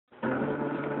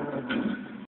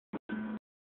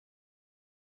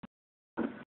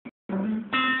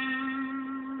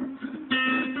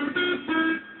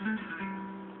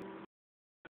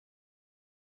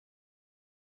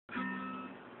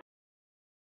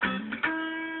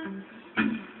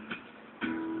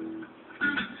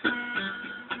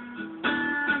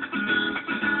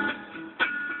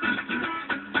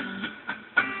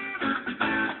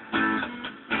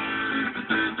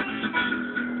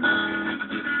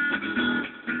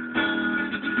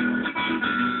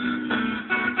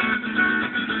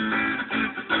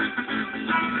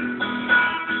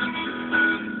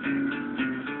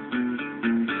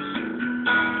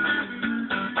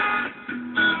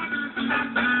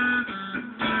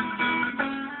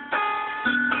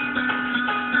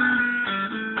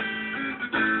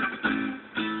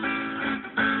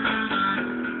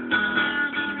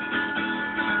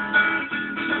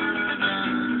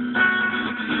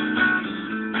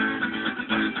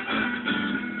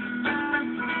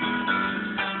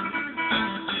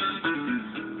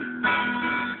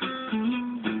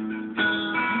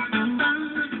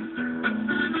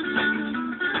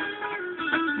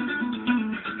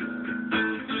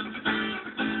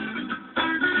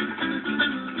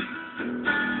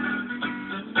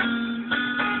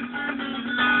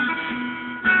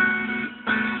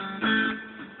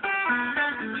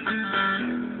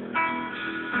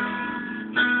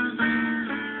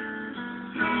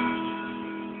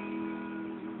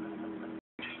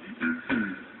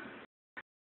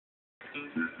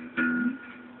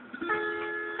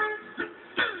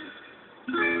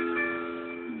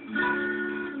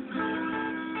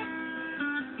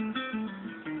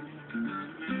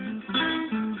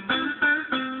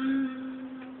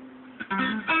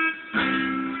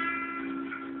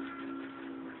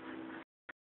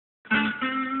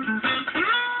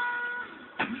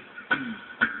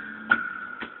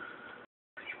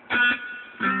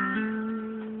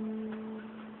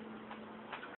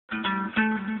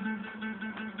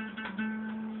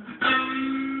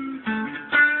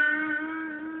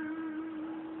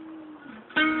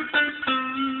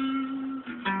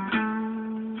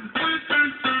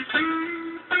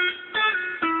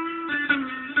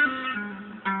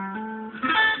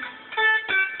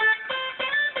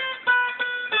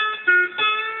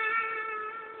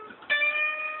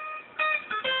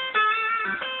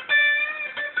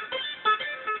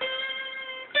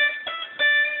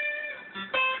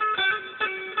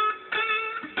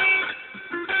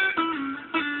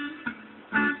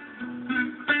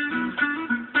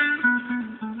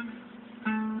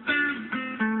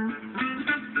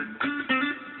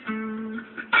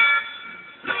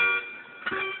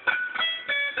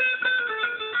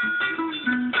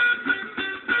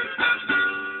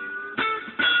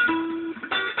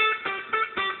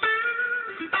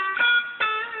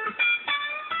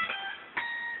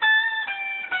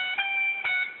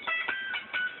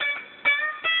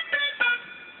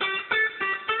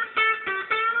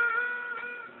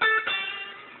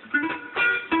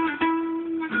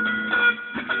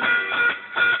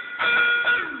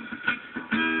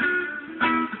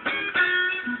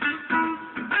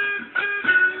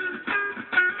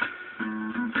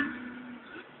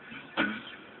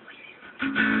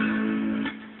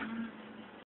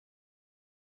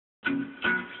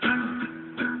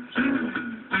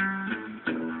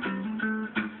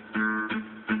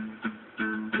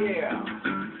Yeah.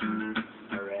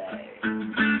 Alright.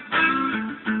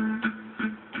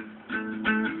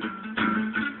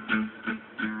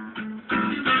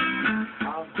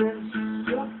 I've been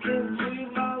stuck into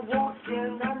my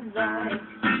walking at night,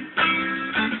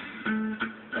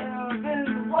 and I've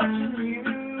been watching you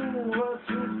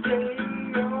today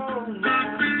all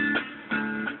night.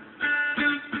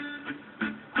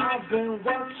 I've been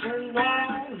watching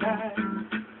all night.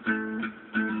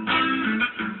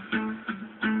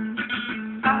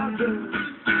 I've been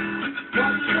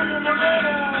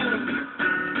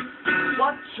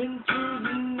watching through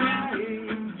the night,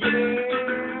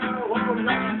 yeah, all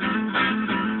night.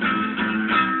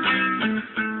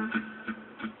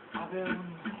 I've been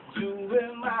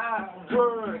doing my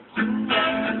work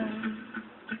tonight.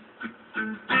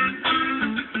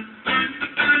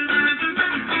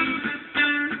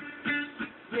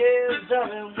 Yes, I've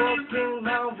been working,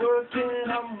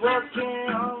 I'm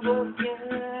working.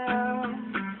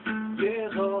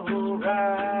 Yes,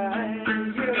 alright,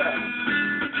 yeah.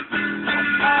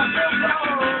 I've been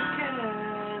walking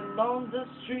on the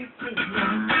street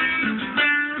tonight.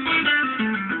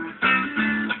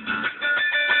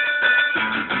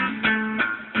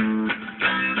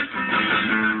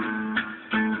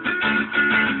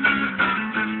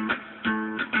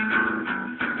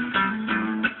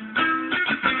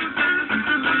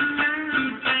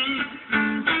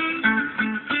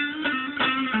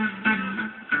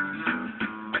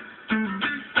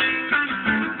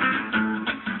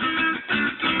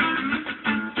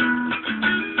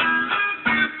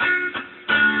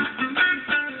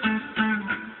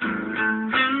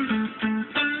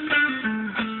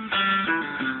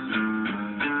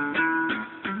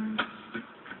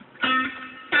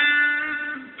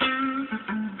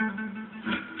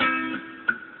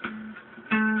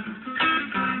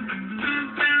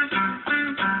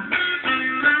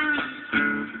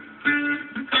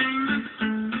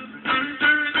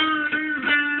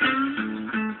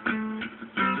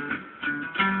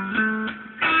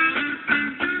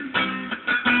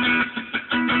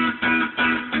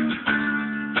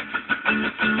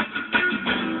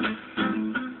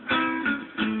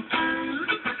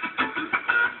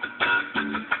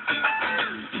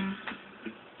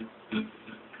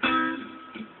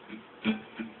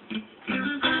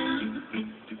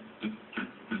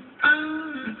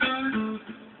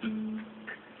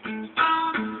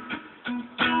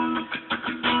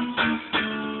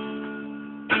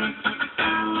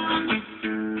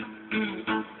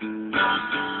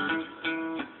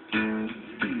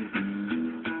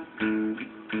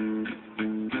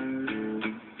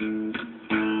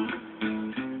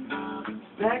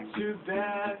 Back to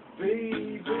back,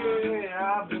 baby,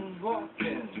 I've been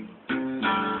walking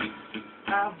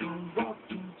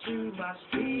to my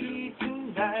street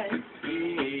tonight,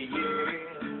 yeah.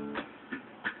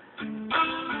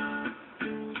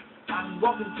 I'm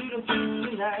walking to the street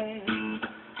tonight,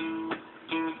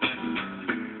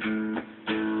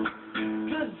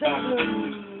 'cause I've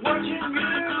been watching you.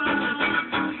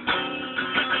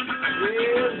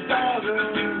 Yes, I've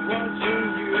been watching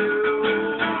you.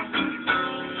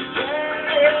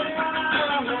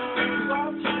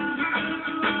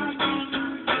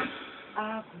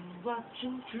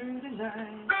 Watching through the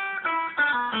night.